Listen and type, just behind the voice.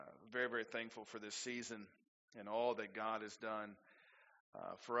very, very thankful for this season and all that God has done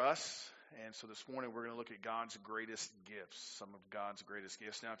for us. And so this morning we're going to look at God's greatest gifts, some of God's greatest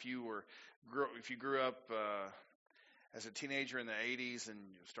gifts. Now, if you grew up as a teenager in the 80s and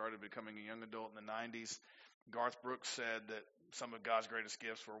you started becoming a young adult in the 90s, Garth Brooks said that some of God's greatest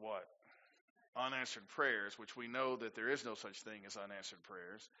gifts were what? Unanswered prayers, which we know that there is no such thing as unanswered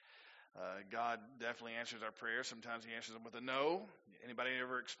prayers. God definitely answers our prayers. Sometimes he answers them with a no. Anybody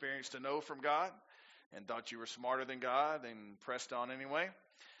ever experienced a no from God and thought you were smarter than God and pressed on anyway?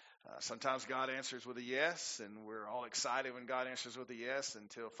 Sometimes God answers with a yes, and we're all excited when God answers with a yes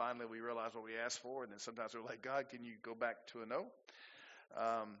until finally we realize what we asked for. And then sometimes we're like, God, can you go back to a no?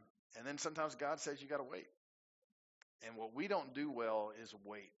 And then sometimes God says you got to wait. And what we don't do well is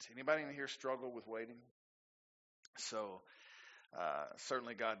wait. Anybody in here struggle with waiting? So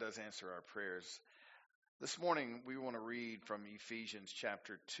certainly God does answer our prayers. This morning we want to read from Ephesians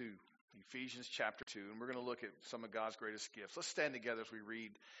chapter 2. Ephesians chapter 2, and we're going to look at some of God's greatest gifts. Let's stand together as we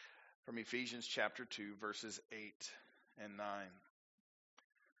read from Ephesians chapter 2, verses 8 and 9.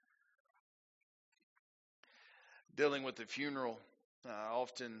 Dealing with the funeral,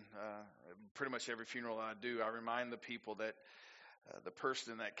 often, pretty much every funeral I do, I remind the people that the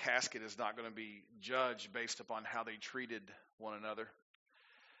person in that casket is not going to be judged based upon how they treated one another.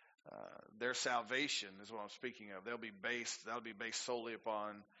 Their salvation is what I'm speaking of. That'll be based solely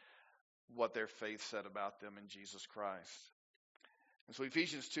upon what their faith said about them in Jesus Christ. And so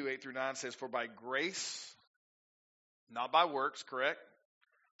Ephesians 2, 8 through 9 says, for by grace, not by works, correct?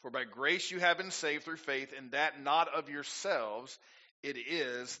 For by grace you have been saved through faith, and that not of yourselves, it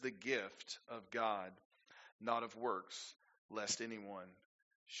is the gift of God, not of works, lest anyone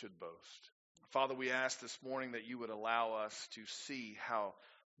should boast. Father, we ask this morning that you would allow us to see how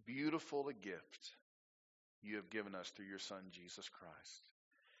beautiful a gift you have given us through your Son, Jesus Christ.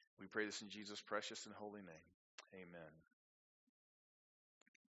 We pray this in Jesus' precious and holy name. Amen.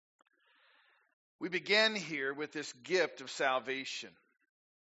 We begin here with this gift of salvation.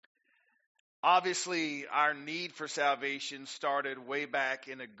 Obviously, our need for salvation started way back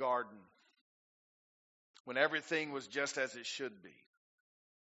in a garden when everything was just as it should be.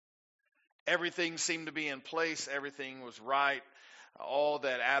 Everything seemed to be in place. Everything was right. All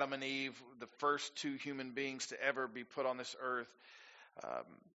that Adam and Eve, the first two human beings to ever be put on this earth,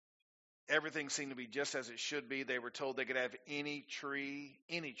 everything seemed to be just as it should be. They were told they could have any tree,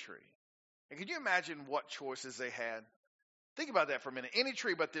 any tree. And can you imagine what choices they had? Think about that for a minute. Any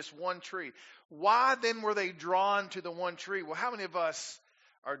tree but this one tree. Why then were they drawn to the one tree? Well, how many of us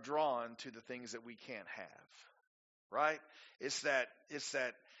are drawn to the things that we can't have? Right? It's that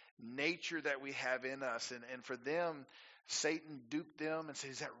nature that we have in us. And for them, Satan duped them and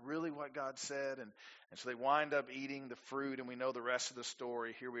said, is that really what God said? And so they wind up eating the fruit, and we know the rest of the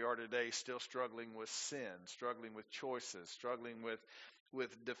story. Here we are today, still struggling with sin, struggling with choices, struggling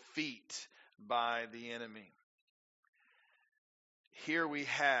with defeat by the enemy. Here we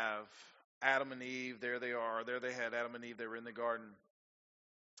have Adam and Eve. There they are. There they had Adam and Eve. They were in the garden.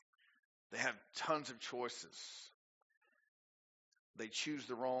 They have tons of choices. They choose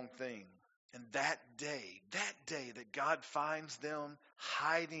the wrong thing. And that day that God finds them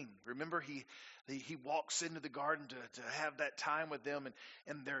hiding. Remember, he walks into the garden to have that time with them,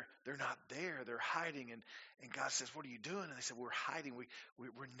 and they're not there. They're hiding. And God says, what are you doing? And they said, we're hiding.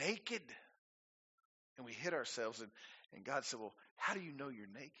 We're naked. And we hid ourselves. And God said, well, how do you know you're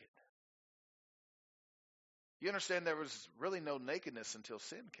naked? You understand there was really no nakedness until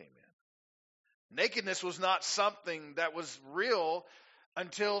sin came in. Nakedness was not something that was real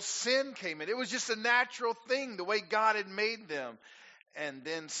until sin came in. It was just a natural thing, the way God had made them. And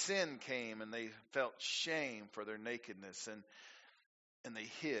then sin came, and they felt shame for their nakedness, and they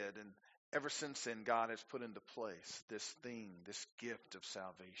hid. And ever since then, God has put into place this thing, this gift of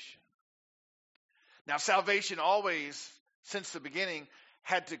salvation. Now, salvation always, since the beginning,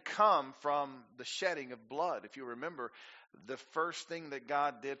 had to come from the shedding of blood. If you remember, the first thing that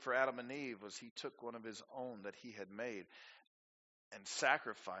God did for Adam and Eve was he took one of his own that he had made and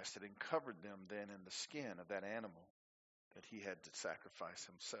sacrificed it and covered them then in the skin of that animal that he had to sacrifice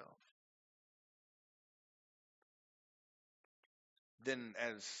himself. Then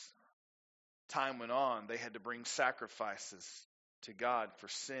as time went on, they had to bring sacrifices to God for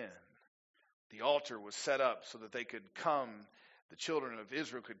sin. The altar was set up so that they could come, the children of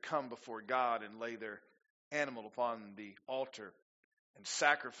Israel could come before God and lay their animal upon the altar and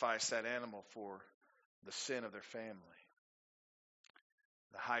sacrifice that animal for the sin of their family.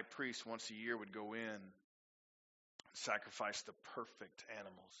 The high priest once a year would go in and sacrifice the perfect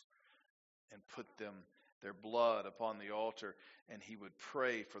animals and put them their blood upon the altar, and he would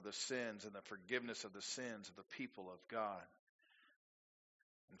pray for the sins and the forgiveness of the sins of the people of God.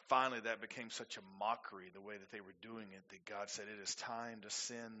 And finally, that became such a mockery, the way that they were doing it, that God said, it is time to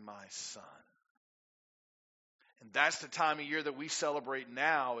send my son. And that's the time of year that we celebrate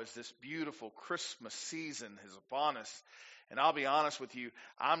now, as this beautiful Christmas season is upon us. And I'll be honest with you,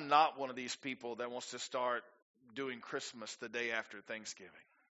 I'm not one of these people that wants to start doing Christmas the day after Thanksgiving.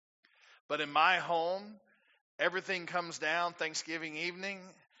 But in my home, everything comes down Thanksgiving evening,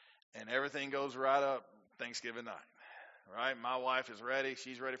 and everything goes right up Thanksgiving night. Right? My wife is ready.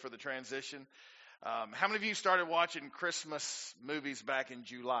 She's ready for the transition. How many of you started watching Christmas movies back in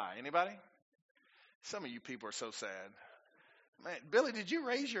July? Anybody? Some of you people are so sad. Man, Billy, did you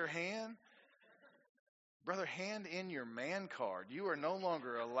raise your hand? Brother, hand in your man card. You are no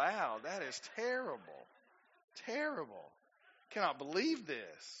longer allowed. That is terrible. Terrible. Cannot believe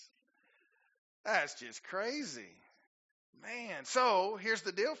this. That's just crazy. Man, so here's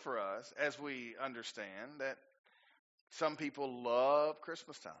the deal for us, as we understand that some people love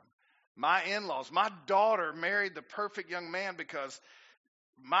Christmas time. My in-laws, my daughter married the perfect young man, because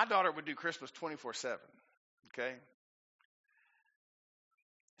my daughter would do Christmas 24/7, okay?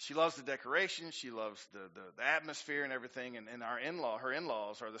 She loves the decorations. She loves the atmosphere and everything. And her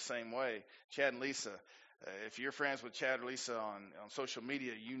in-laws are the same way. Chad and Lisa, if you're friends with Chad or Lisa on social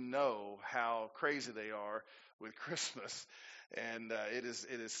media, you know how crazy they are with Christmas. And it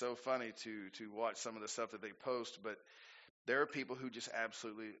is so funny to watch some of the stuff that they post. But there are people who just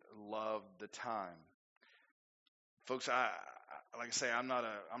absolutely love the time. Folks, like I say, I'm not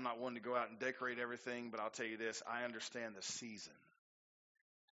one to go out and decorate everything, but I'll tell you this: I understand the season,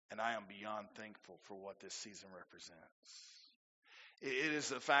 and I am beyond thankful for what this season represents. It is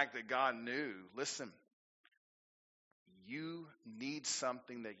the fact that God knew. Listen, you need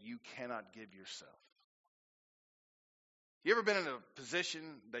something that you cannot give yourself. You ever been in a position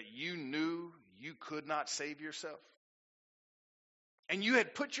that you knew you could not save yourself? And you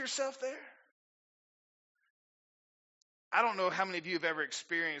had put yourself there? I don't know how many of you have ever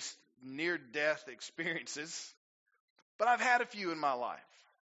experienced near-death experiences, but I've had a few in my life.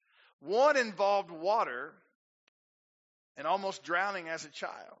 One involved water and almost drowning as a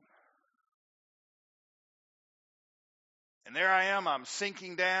child. And there I am, I'm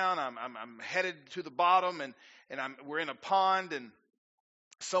sinking down, I'm headed to the bottom, and we're in a pond, and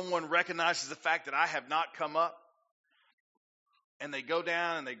someone recognizes the fact that I have not come up. And they go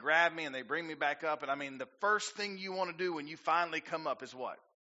down and they grab me and they bring me back up. And I mean, the first thing you want to do when you finally come up is what?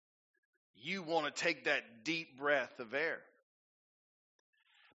 You want to take that deep breath of air.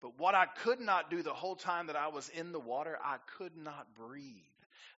 But what I could not do the whole time that I was in the water, I could not breathe.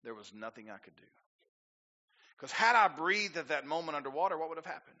 There was nothing I could do. Because had I breathed at that moment underwater, what would have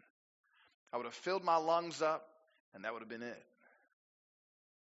happened? I would have filled my lungs up, and that would have been it.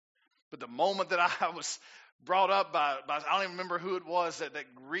 But the moment that I was brought up by I don't even remember who it was that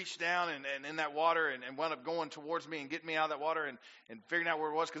reached down and in that water and wound up going towards me and getting me out of that water and figuring out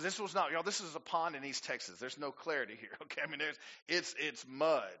where it was, because this was not, this is a pond in East Texas. There's no clarity here, okay? I mean, it's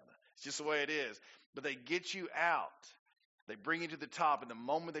mud. It's just the way it is. But they get you out. They bring you to the top, and the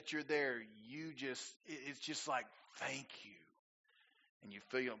moment that you're there, it's just like, thank you. And you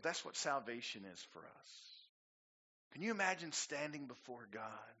feel, that's what salvation is for us. Can you imagine standing before God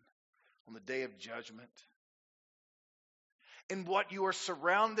on the day of judgment? And what you are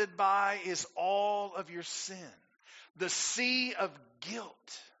surrounded by is all of your sin. The sea of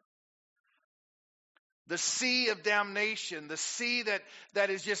guilt. The sea of damnation. The sea that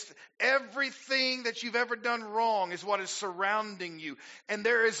is just everything that you've ever done wrong is what is surrounding you. And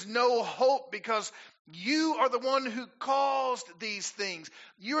there is no hope, because you are the one who caused these things.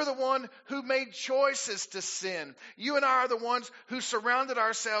 You are the one who made choices to sin. You and I are the ones who surrounded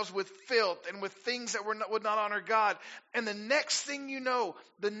ourselves with filth and with things that would not honor God. And the next thing you know,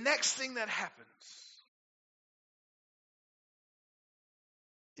 the next thing that happens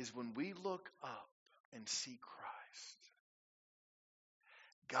is when we look up and see Christ.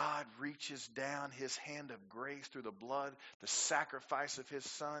 God reaches down his hand of grace through the blood, the sacrifice of his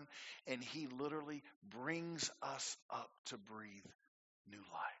son, and he literally brings us up to breathe new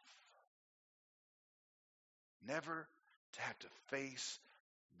life. Never to have to face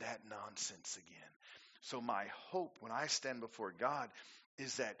that nonsense again. So my hope when I stand before God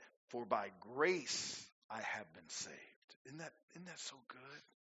is that for by grace I have been saved. Isn't that so good?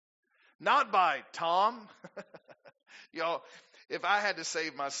 Not by Tom. Y'all, if I had to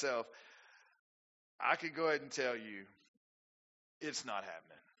save myself, I could go ahead and tell you it's not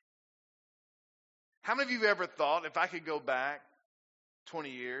happening. How many of you have ever thought if I could go back 20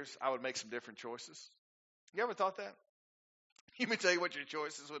 years, I would make some different choices? You ever thought that? Let me tell you what your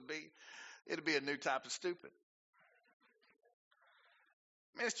choices would be. It'd be a new type of stupid.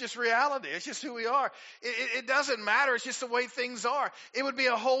 I mean, it's just reality. It's just who we are. It doesn't matter. It's just the way things are. It would be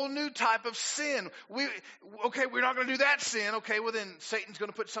a whole new type of sin. We're not going to do that sin. Okay, well then Satan's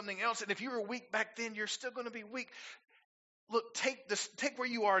going to put something else. And if you were weak back then, you're still going to be weak. Look, take where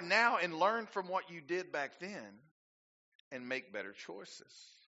you are now and learn from what you did back then and make better choices.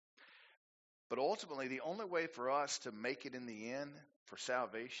 But ultimately, the only way for us to make it in the end for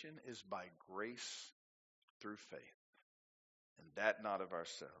salvation is by grace through faith. And that not of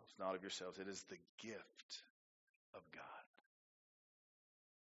ourselves, not of yourselves. It is the gift of God.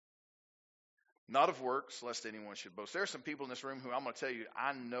 Not of works, lest anyone should boast. There are some people in this room who I'm going to tell you,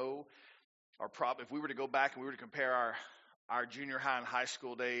 I know are probably, if we were to go back and we were to compare our junior high and high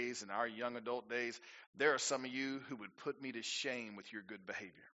school days and our young adult days, there are some of you who would put me to shame with your good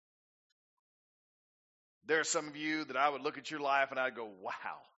behavior. There are some of you that I would look at your life and I'd go, wow.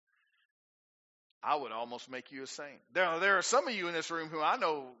 I would almost make you a saint. There are some of you in this room who I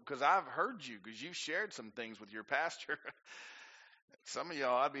know because I've heard you, because you've shared some things with your pastor. Some of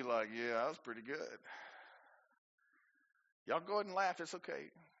y'all, I'd be like, yeah, that was pretty good. Y'all go ahead and laugh. It's okay.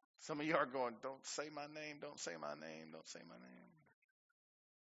 Some of you are going, don't say my name, don't say my name, don't say my name.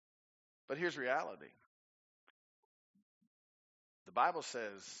 But here's reality. The Bible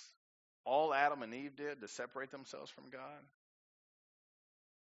says all Adam and Eve did to separate themselves from God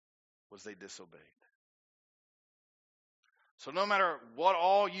was they disobeyed. So no matter what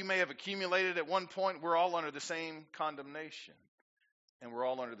all you may have accumulated at one point, we're all under the same condemnation. And we're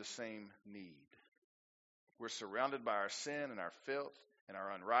all under the same need. We're surrounded by our sin and our filth and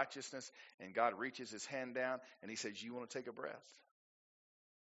our unrighteousness. And God reaches his hand down and he says, you want to take a breath?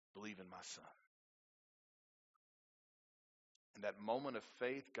 Believe in my son. In that moment of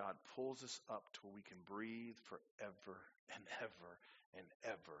faith, God pulls us up to where we can breathe forever and ever and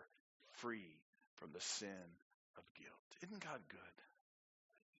ever, free from the sin of guilt. Isn't God good?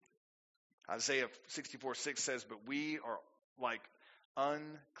 Isaiah 64:6 says, but we are like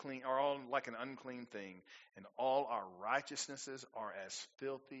unclean, are all like an unclean thing, and all our righteousnesses are as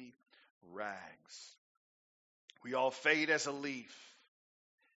filthy rags. We all fade as a leaf,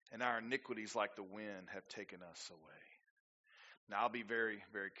 and our iniquities like the wind have taken us away. Now I'll be very,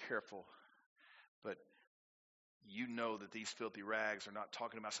 very careful, but you know that these filthy rags are not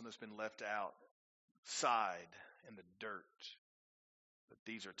talking about something that's been left outside in the dirt. But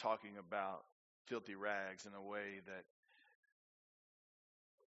these are talking about filthy rags in a way that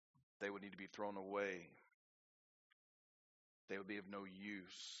they would need to be thrown away. They would be of no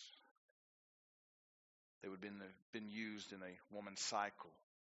use. They would have been used in a woman's cycle.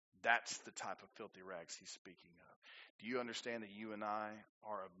 That's the type of filthy rags he's speaking of. Do you understand that you and I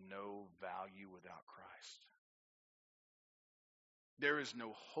are of no value without Christ? There is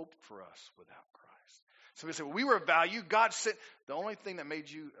no hope for us without Christ. So we say, well, we were of value. God said, the only thing that made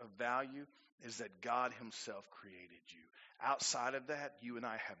you of value is that God himself created you. Outside of that, you and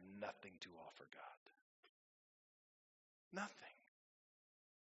I have nothing to offer God. Nothing.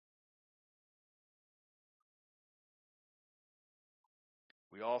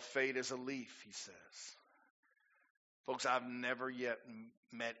 We all fade as a leaf, he says. Folks, I've never yet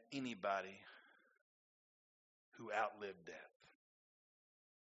met anybody who outlived death.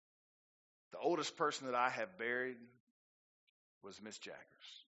 The oldest person that I have buried was Miss Jaggers.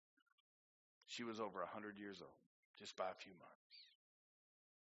 She was over 100 years old, just by a few months.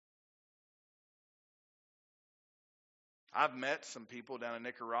 I've met some people down in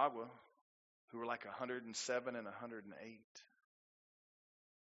Nicaragua who were like 107 and 108.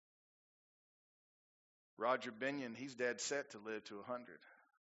 Roger Binion, he's dead set to live to 100.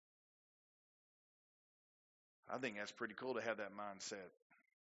 I think that's pretty cool to have that mindset.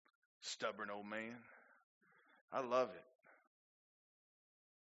 Stubborn old man. I love it.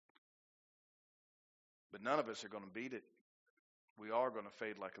 But none of us are going to beat it. We are going to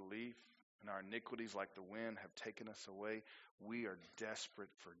fade like a leaf, and our iniquities like the wind have taken us away. We are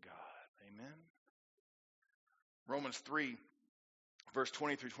desperate for God. Amen? Romans 3, verse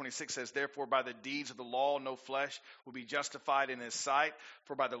 20 through 26 says, therefore by the deeds of the law no flesh will be justified in his sight,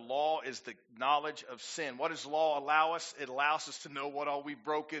 for by the law is the knowledge of sin. What does law allow us? It allows us to know what all we've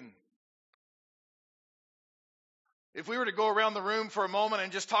broken. If we were to go around the room for a moment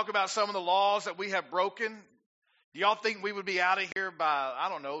and just talk about some of the laws that we have broken, do y'all think we would be out of here by, I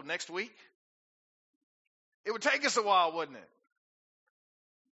don't know, next week? It would take us a while, wouldn't it?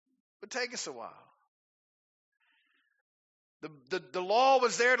 It would take us a while. The law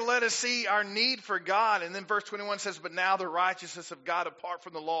was there to let us see our need for God. And then verse 21 says, but now the righteousness of God apart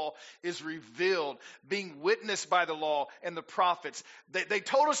from the law is revealed, being witnessed by the law and the prophets. They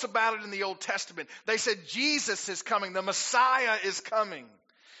told us about it in the Old Testament. They said Jesus is coming. The Messiah is coming.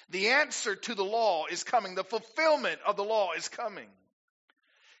 The answer to the law is coming. The fulfillment of the law is coming.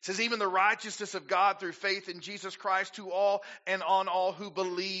 It says, even the righteousness of God through faith in Jesus Christ to all and on all who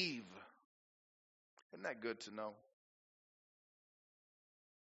believe. Isn't that good to know?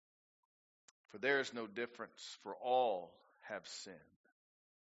 For there is no difference, for all have sinned.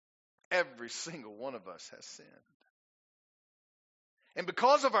 Every single one of us has sinned. And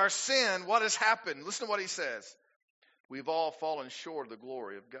because of our sin, what has happened? Listen to what he says. We've all fallen short of the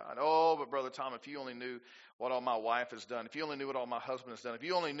glory of God. Oh, but Brother Tom, if you only knew what all my wife has done, if you only knew what all my husband has done, if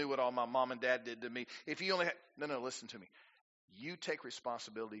you only knew what all my mom and dad did to me, if you only had... No, listen to me. You take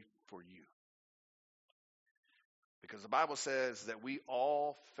responsibility for you. Because the Bible says that we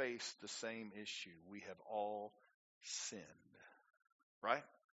all face the same issue. We have all sinned. Right?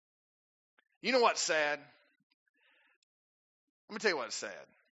 You know what's sad? Let me tell you what's sad.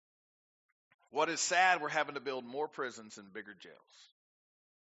 What is sad, we're having to build more prisons and bigger jails.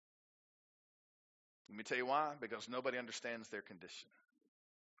 Let me tell you why. Because nobody understands their condition.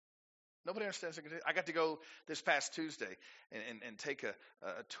 Nobody understands their condition. I got to go this past Tuesday and take a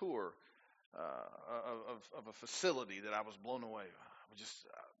tour of a facility that I was blown away. I was just,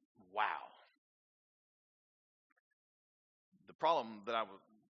 wow. The problem that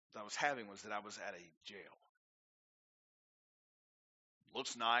I was having was that I was at a jail.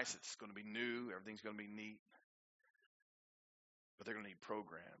 Looks nice. It's going to be new. Everything's going to be neat. But they're going to need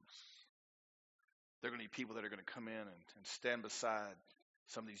programs. They're going to need people that are going to come in and stand beside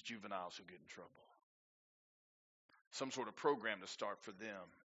some of these juveniles who get in trouble. Some sort of program to start for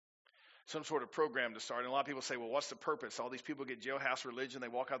them. Some sort of program to start. And a lot of people say, well, what's the purpose? All these people get jailhouse religion. They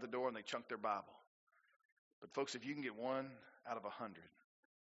walk out the door and they chunk their Bible. But folks, if you can get 1 out of 100,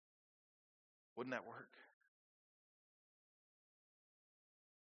 wouldn't that work?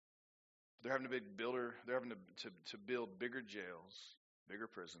 They're having to build bigger jails, bigger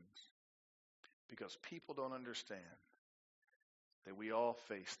prisons, because people don't understand that we all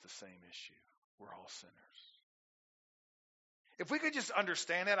face the same issue. We're all sinners. If we could just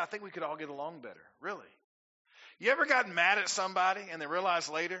understand that, I think we could all get along better, really. You ever gotten mad at somebody and then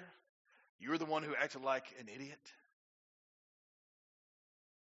realized later you were the one who acted like an idiot?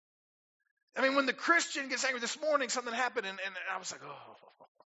 I mean, when the Christian gets angry, this morning something happened and I was like, oh,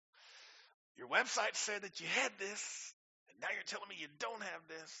 your website said that you had this, and now you're telling me you don't have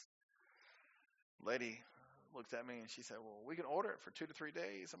this. Lady looked at me and she said, well, we can order it for 2 to 3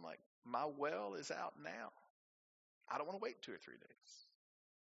 days. I'm like, my well is out now. I don't want to wait 2 or 3 days.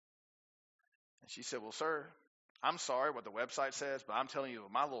 And she said, well, sir, I'm sorry what the website says, but I'm telling you,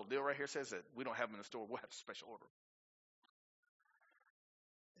 my little deal right here says that we don't have them in the store. We'll have a special order.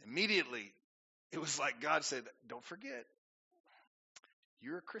 Immediately, it was like God said, don't forget,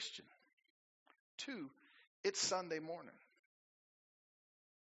 you're a Christian. 2, it's Sunday morning.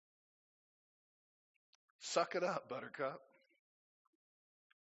 Suck it up, Buttercup.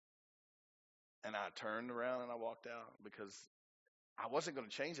 And I turned around and I walked out because I wasn't going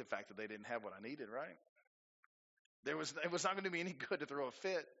to change the fact that they didn't have what I needed, right? It was not going to be any good to throw a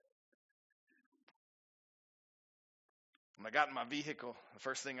fit. When I got in my vehicle, the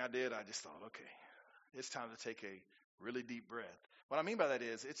first thing I did, I just thought, okay, it's time to take a really deep breath. What I mean by that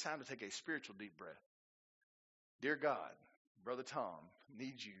is it's time to take a spiritual deep breath. Dear God, Brother Tom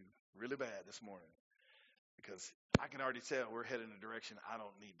needs you really bad this morning because I can already tell we're headed in a direction I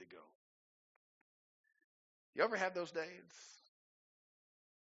don't need to go. You ever have those days?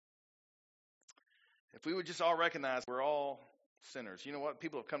 If we would just all recognize we're all sinners. You know what?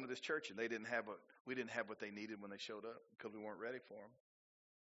 People have come to this church and we didn't have what they needed when they showed up because we weren't ready for them.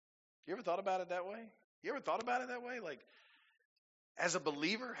 You ever thought about it that way? You ever thought about it that way? Like, as a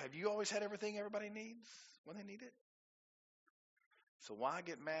believer, have you always had everything everybody needs when they need it? So why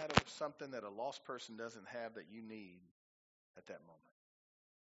get mad over something that a lost person doesn't have that you need at that moment?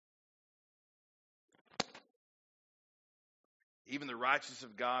 Even the righteousness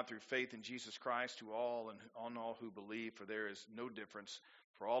of God through faith in Jesus Christ to all and on all who believe, for there is no difference.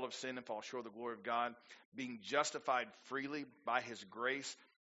 For all have sinned and fall short of the glory of God, being justified freely by his grace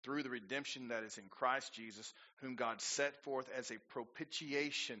through the redemption that is in Christ Jesus, whom God set forth as a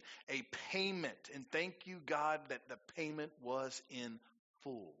propitiation, a payment. And thank you, God, that the payment was in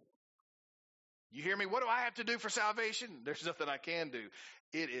full. You hear me? What do I have to do for salvation? There's nothing I can do.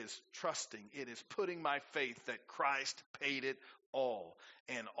 It is trusting. It is putting my faith that Christ paid it all.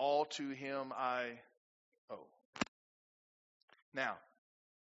 And all to him I owe. Now,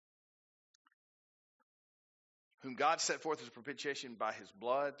 whom God set forth as a propitiation by his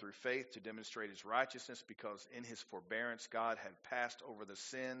blood through faith to demonstrate his righteousness, because in his forbearance God had passed over the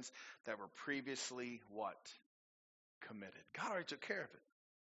sins that were previously what? Committed. God already took care of it.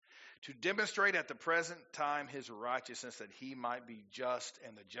 To demonstrate at the present time his righteousness, that he might be just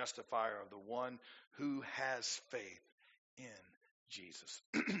and the justifier of the one who has faith in Jesus.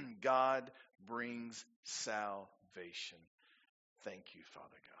 God brings salvation. Thank you, Father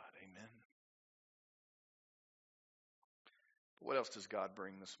God. Amen. What else does God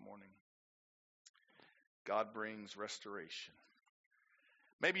bring this morning? God brings restoration.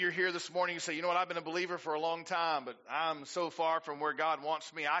 Maybe you're here this morning and say, you know what, I've been a believer for a long time, but I'm so far from where God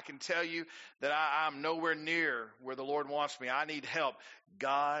wants me. I can tell you that I'm nowhere near where the Lord wants me. I need help.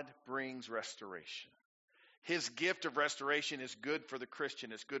 God brings restoration. His gift of restoration is good for the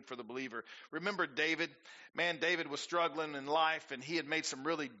Christian. It's good for the believer. Remember David? Man, David was struggling in life, and he had made some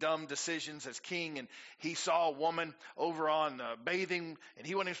really dumb decisions as king, and he saw a woman over on bathing, and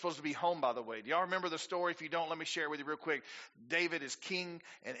he wasn't even supposed to be home, by the way. Do y'all remember the story? If you don't, let me share it with you real quick. David is king,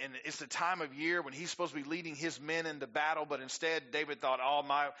 and it's the time of year when he's supposed to be leading his men into battle, but instead David thought, oh,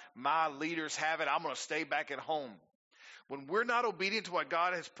 my leaders have it. I'm going to stay back at home. When we're not obedient to what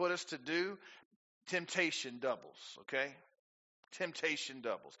God has put us to do, temptation doubles, okay? Temptation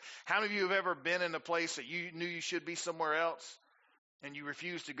doubles. How many of you have ever been in a place that you knew you should be somewhere else and you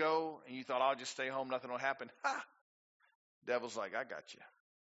refused to go and you thought, I'll just stay home, nothing will happen? Ha! Devil's like, I got you.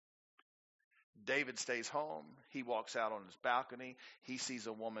 David stays home. He walks out on his balcony. He sees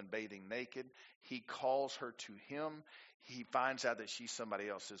a woman bathing naked. He calls her to him. He finds out that she's somebody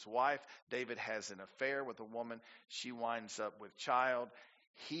else's wife. David has an affair with a woman. She winds up with child.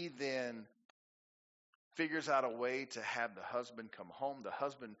 He then figures out a way to have the husband come home. The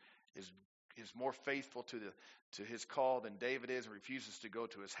husband is more faithful to his call than David is, and refuses to go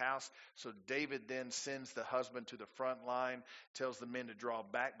to his house. So David then sends the husband to the front line, tells the men to draw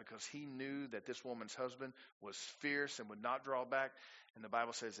back because he knew that this woman's husband was fierce and would not draw back. And the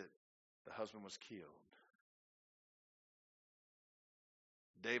Bible says that the husband was killed.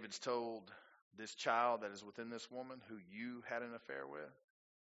 David's told, this child that is within this woman who you had an affair with,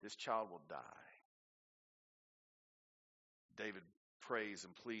 this child will die. David prays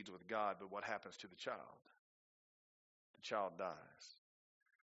and pleads with God, but what happens to the child? The child dies.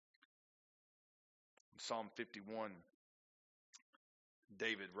 In Psalm 51,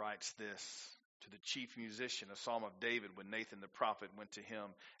 David writes this to the chief musician, a psalm of David, when Nathan the prophet went to him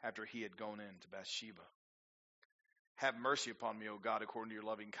after he had gone in to Bathsheba. Have mercy upon me, O God, according to your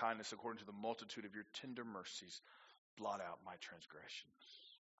loving kindness, according to the multitude of your tender mercies. Blot out my transgressions.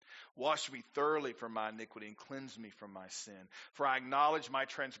 Wash me thoroughly from my iniquity and cleanse me from my sin. For I acknowledge my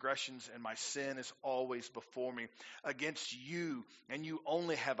transgressions, and my sin is always before me. Against you, and you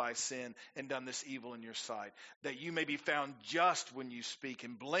only have I sinned and done this evil in your sight, that you may be found just when you speak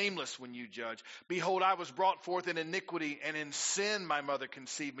and blameless when you judge. Behold, I was brought forth in iniquity, and in sin my mother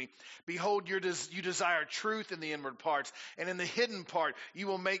conceived me. Behold, you desire truth in the inward parts, and in the hidden part you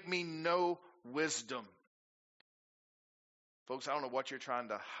will make me know wisdom. Folks, I don't know what you're trying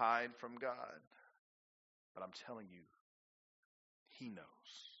to hide from God, but I'm telling you, He knows.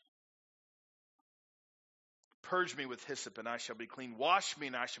 Purge me with hyssop, and I shall be clean. Wash me,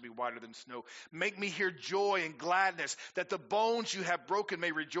 and I shall be whiter than snow. Make me hear joy and gladness, that the bones you have broken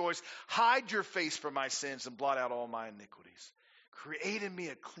may rejoice. Hide your face from my sins and blot out all my iniquities. Create in me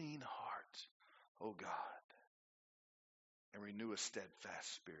a clean heart, O God, and renew a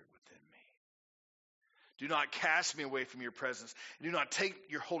steadfast spirit within me. Do not cast me away from your presence. Do not take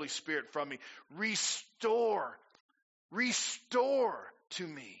your Holy Spirit from me. Restore to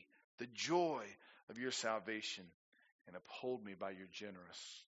me the joy of your salvation, and uphold me by your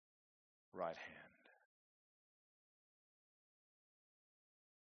generous right hand.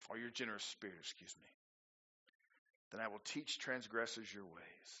 Or your generous spirit, Then I will teach transgressors your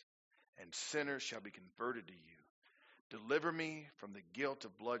ways, and sinners shall be converted to you. Deliver me from the guilt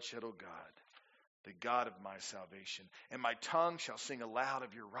of bloodshed, O God, the God of my salvation. And my tongue shall sing aloud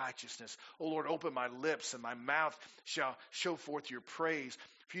of your righteousness. O Lord, open my lips, and my mouth shall show forth your praise.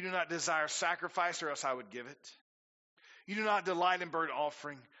 For you do not desire sacrifice, or else I would give it. You do not delight in burnt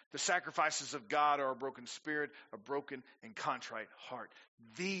offering. The sacrifices of God are a broken spirit, a broken and contrite heart.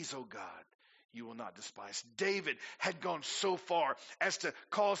 These, O God, you will not despise. David had gone so far as to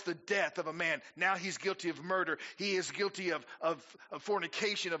cause the death of a man. Now he's guilty of murder. He is guilty of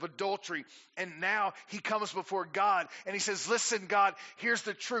fornication, of adultery. And now he comes before God and he says, listen, God, here's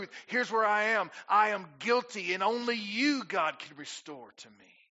the truth. Here's where I am. I am guilty, and only you, God, can restore to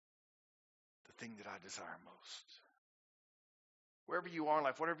me the thing that I desire most. Wherever you are in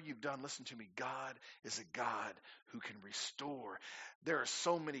life, whatever you've done, listen to me. God is a God who can restore. There are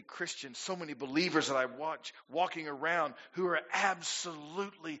so many Christians, so many believers that I watch walking around who are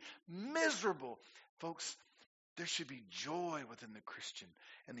absolutely miserable. Folks, there should be joy within the Christian.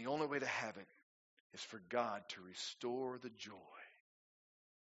 And the only way to have it is for God to restore the joy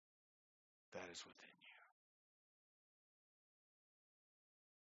that is within you.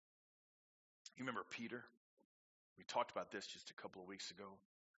 You remember Peter? We talked about this just a couple of weeks ago.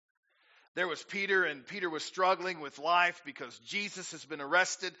 There was Peter, and Peter was struggling with life because Jesus has been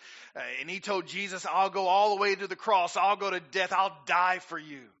arrested. And he told Jesus, I'll go all the way to the cross. I'll go to death. I'll die for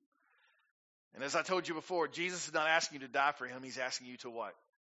you. And as I told you before, Jesus is not asking you to die for him. He's asking you to what?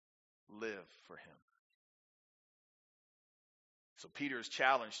 Live for him. So Peter is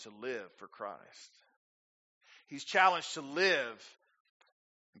challenged to live for Christ. He's challenged to live.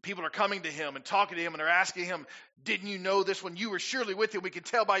 And people are coming to him and talking to him, and they're asking him, didn't you know this when you were surely with him? We can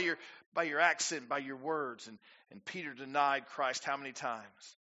tell by your accent, by your words. And Peter denied Christ how many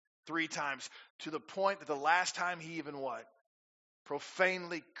times? 3 times. To the point that the last time he even what?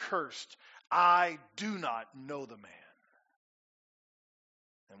 Profanely cursed. I do not know the man.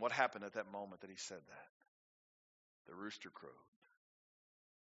 And what happened at that moment that he said that? The rooster crowed.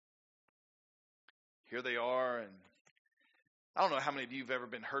 Here they are, and I don't know how many of you have ever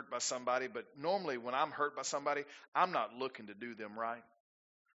been hurt by somebody, but normally when I'm hurt by somebody, I'm not looking to do them right.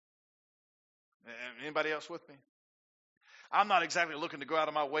 Anybody else with me? I'm not exactly looking to go out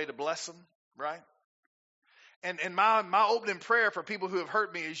of my way to bless them, right? And my opening prayer for people who have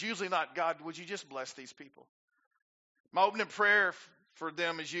hurt me is usually not, God, would you just bless these people? My opening prayer for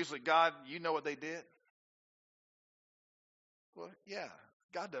them is usually, God, you know what they did? Well, yeah,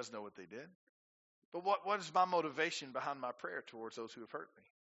 God does know what they did. But what is my motivation behind my prayer towards those who have hurt me?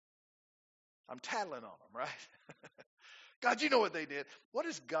 I'm tattling on them, right? God, you know what they did. What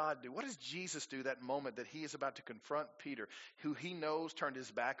does God do? What does Jesus do that moment that he is about to confront Peter, who he knows turned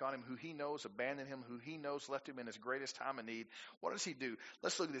his back on him, who he knows abandoned him, who he knows left him in his greatest time of need? What does he do?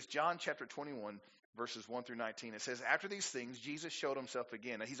 Let's look at this. John chapter 21, verses 1 through 19. It says, after these things, Jesus showed himself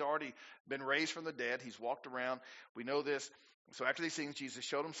again. Now, he's already been raised from the dead. He's walked around. We know this. So after these things, Jesus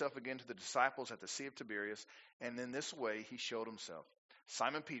showed himself again to the disciples at the Sea of Tiberias. And in this way, he showed himself.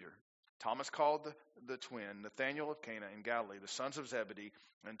 Simon Peter, Thomas called the twin, Nathanael of Cana in Galilee, the sons of Zebedee,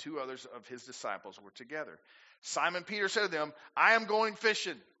 and 2 others of his disciples were together. Simon Peter said to them, I am going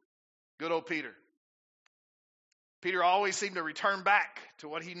fishing. Good old Peter. Peter always seemed to return back to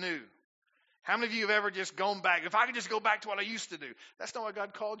what he knew. How many of you have ever just gone back? If I could just go back to what I used to do. That's not what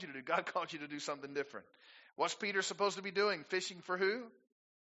God called you to do. God called you to do something different. What's Peter supposed to be doing? Fishing for who?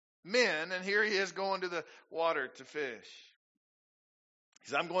 Men. And here he is going to the water to fish. He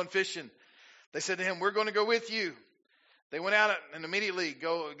said, I'm going fishing. They said to him, we're going to go with you. They went out and immediately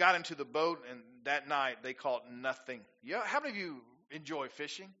got into the boat, and that night they caught nothing. How many of you enjoy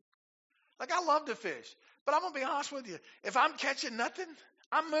fishing? Like, I love to fish. But I'm going to be honest with you. If I'm catching nothing,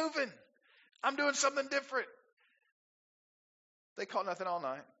 I'm moving. I'm doing something different. They caught nothing all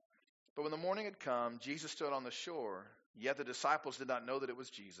night. But when the morning had come, Jesus stood on the shore, yet the disciples did not know that it was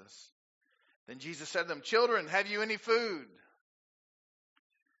Jesus. Then Jesus said to them, children, have you any food?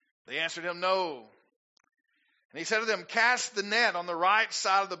 They answered him, no. And he said to them, cast the net on the right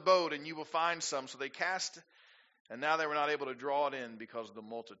side of the boat, and you will find some. So they cast, and now they were not able to draw it in because of the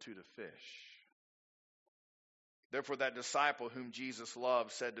multitude of fish. Therefore that disciple whom Jesus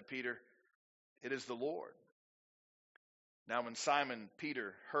loved said to Peter, it is the Lord. Now when Simon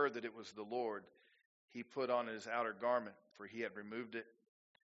Peter heard that it was the Lord, he put on his outer garment, for he had removed it,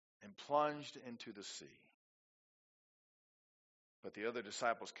 and plunged into the sea. But the other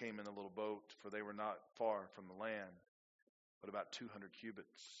disciples came in the little boat, for they were not far from the land, but about 200 cubits,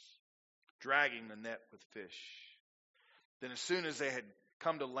 dragging the net with fish. Then as soon as they had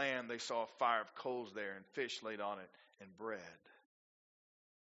come to land, they saw a fire of coals there, and fish laid on it, and bread.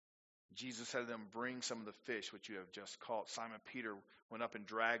 Jesus said to them, bring some of the fish which you have just caught. Simon Peter went up and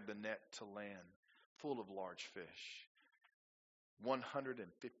dragged the net to land, full of large fish,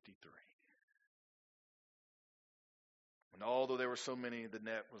 153. And although there were so many, the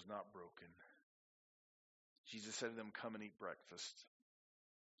net was not broken. Jesus said to them, come and eat breakfast.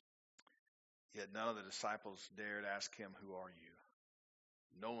 Yet none of the disciples dared ask him, who are you?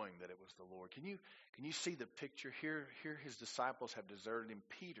 Knowing that it was the Lord. Can you see the picture? Here his disciples have deserted him.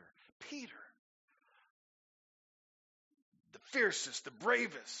 Peter, the fiercest, the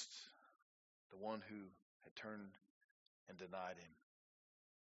bravest, the one who had turned and denied him.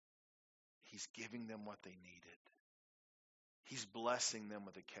 He's giving them what they needed. He's blessing them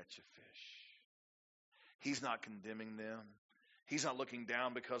with a catch of fish. He's not condemning them. He's not looking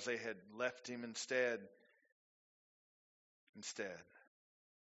down because they had left him instead. Instead,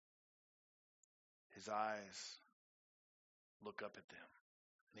 his eyes look up at them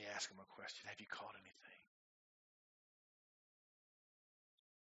and he asks them a question. Have you caught anything?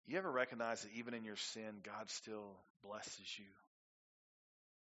 You ever recognize that even in your sin, God still blesses you?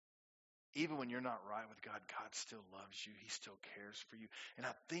 Even when you're not right with God, God still loves you. He still cares for you. And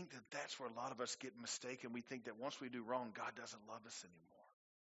I think that that's where a lot of us get mistaken. We think that once we do wrong, God doesn't love us anymore.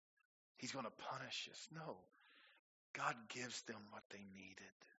 He's going to punish us. No. God gives them what they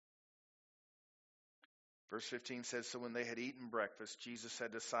needed. Verse 15 says, so when they had eaten breakfast, Jesus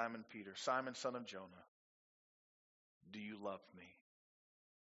said to Simon Peter, Simon, son of Jonah, do you love me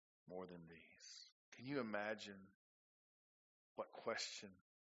more than these? Can you imagine what a question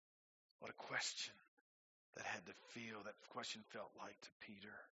that had to feel, that question felt like to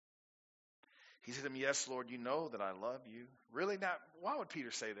Peter? He said to him, yes, Lord, you know that I love you. Really? Now, why would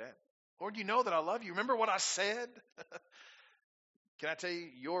Peter say that? Lord, you know that I love you. Remember what I said? Can I tell you,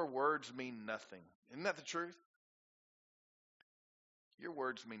 your words mean nothing. Isn't that the truth? Your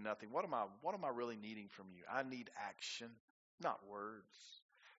words mean nothing. What am I really needing from you? I need action, not words.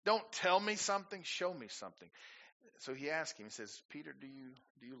 Don't tell me something, show me something. So he asked him, he says, Peter, do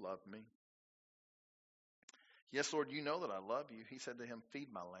you love me? Yes, Lord, you know that I love you. He said to him, feed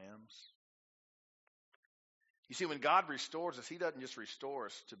my lambs. You see, when God restores us, he doesn't just restore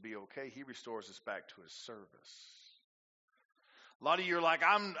us to be okay. He restores us back to his service. A lot of you are like,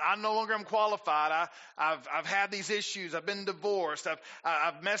 I'm no longer qualified. I've had these issues. I've been divorced.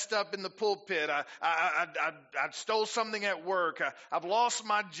 I've messed up in the pulpit. I stole something at work. I've lost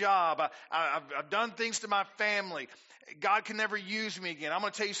my job. I've done things to my family. God can never use me again. I'm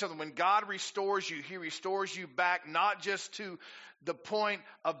going to tell you something. When God restores you, he restores you back not just to the point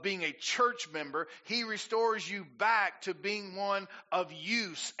of being a church member. He restores you back to being one of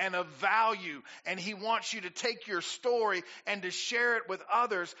use and of value. And he wants you to take your story and to share it with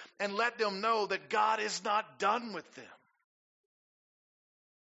others and let them know that God is not done with them.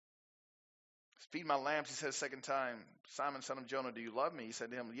 Feed my lambs, he said a second time. Simon, son of Jonah, do you love me? He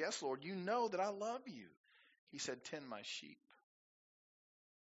said to him, yes, Lord, you know that I love you. He said, tend my sheep.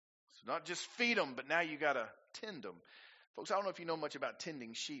 So not just feed them, but now you got to tend them. Folks, I don't know if you know much about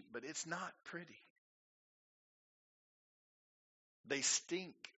tending sheep, but it's not pretty. They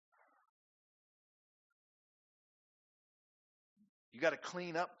stink. You got to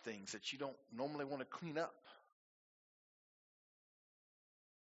clean up things that you don't normally want to clean up.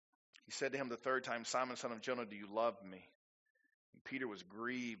 He said to him the third time, Simon, son of Jonah, do you love me? And Peter was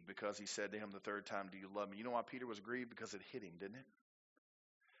grieved because he said to him the third time, do you love me? You know why Peter was grieved? Because it hit him, didn't it?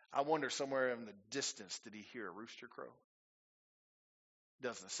 I wonder somewhere in the distance, did he hear a rooster crow?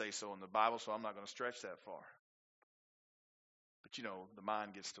 Doesn't say so in the Bible, so I'm not going to stretch that far. But you know, the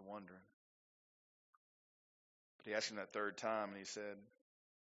mind gets to wondering. But he asked him that third time, and he said,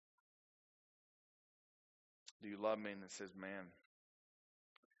 do you love me? And it says, man,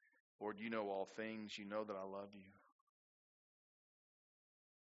 Lord, you know all things. You know that I love you.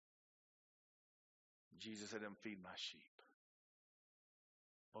 Jesus said to him, feed my sheep.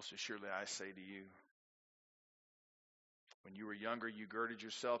 Most assuredly, I say to you, when you were younger, you girded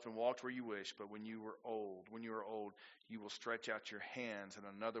yourself and walked where you wished. But when you are old, you will stretch out your hands, and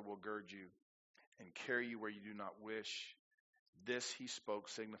another will gird you and carry you where you do not wish. This he spoke,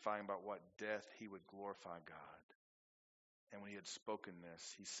 signifying about what death he would glorify God. And when he had spoken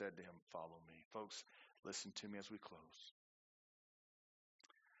this, he said to him, follow me. Folks, listen to me as we close.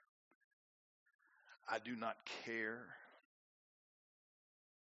 I do not care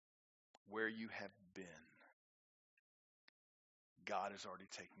where you have been. God has already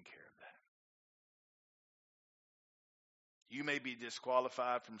taken care of that. You may be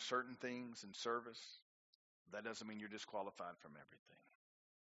disqualified from certain things in service. That doesn't mean you're disqualified from everything.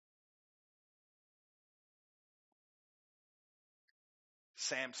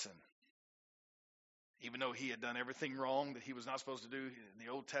 Samson, even though he had done everything wrong that he was not supposed to do in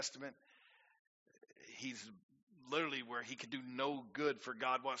the Old Testament, he's literally where he could do no good for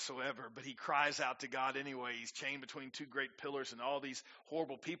God whatsoever, but he cries out to God anyway. He's chained between two great pillars, and all these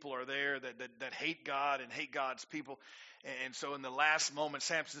horrible people are there that hate God and hate God's people. And so in the last moment,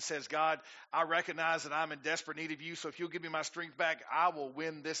 Samson says, God, I recognize that I'm in desperate need of you, so if you'll give me my strength back, I will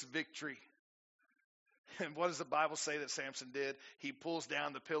win this victory. And what does the Bible say that Samson did? He pulls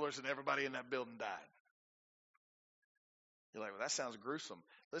down the pillars and everybody in that building died. You're like, well, that sounds gruesome.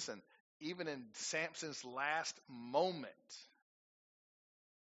 Listen, even in Samson's last moment,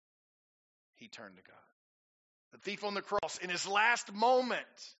 he turned to God. The thief on the cross, in his last moment,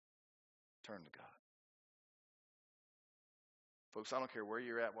 turned to God. Folks, I don't care where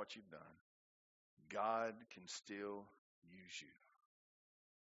you're at, what you've done. God can still use you.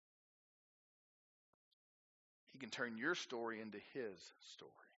 He can turn your story into his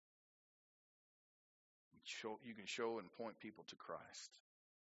story. You can show and point people to Christ.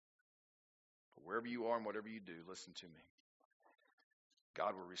 But wherever you are and whatever you do, listen to me.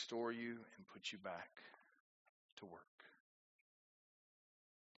 God will restore you and put you back to work.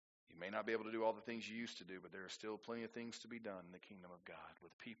 You may not be able to do all the things you used to do, but there are still plenty of things to be done in the kingdom of God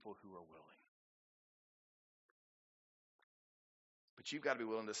with people who are willing. But you've got to be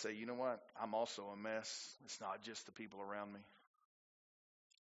willing to say, you know what? I'm also a mess. It's not just the people around me.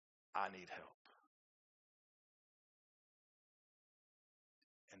 I need help.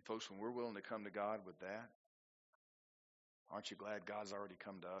 And folks, when we're willing to come to God with that, aren't you glad God's already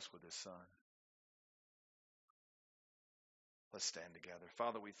come to us with his Son? Let's stand together.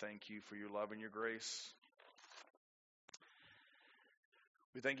 Father, we thank you for your love and your grace.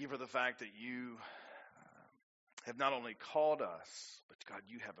 We thank you for the fact that you have not only called us, but God,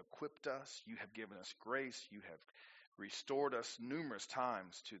 you have equipped us. You have given us grace. You have restored us numerous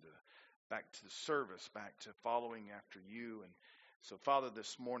times back to the service, back to following after you. And so, Father,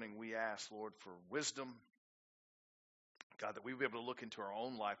 this morning we ask, Lord, for wisdom. God, that we be able to look into our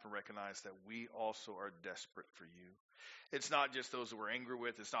own life and recognize that we also are desperate for you. It's not just those that we're angry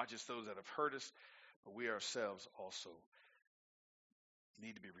with. It's not just those that have hurt us, but we ourselves also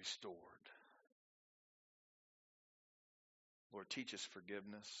need to be restored. Lord, teach us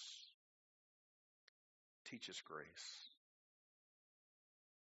forgiveness. Teach us grace.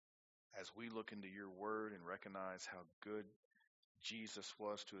 As we look into your word and recognize how good Jesus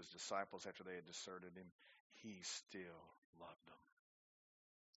was to his disciples after they had deserted him, he still loved them.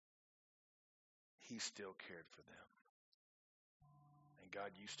 He still cared for them. And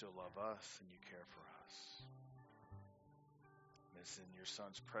God, you still love us and you care for us. And it's in your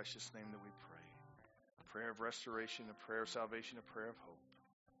Son's precious name that we pray. A prayer of restoration, a prayer of salvation, a prayer of hope.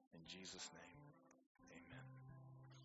 In Jesus' name.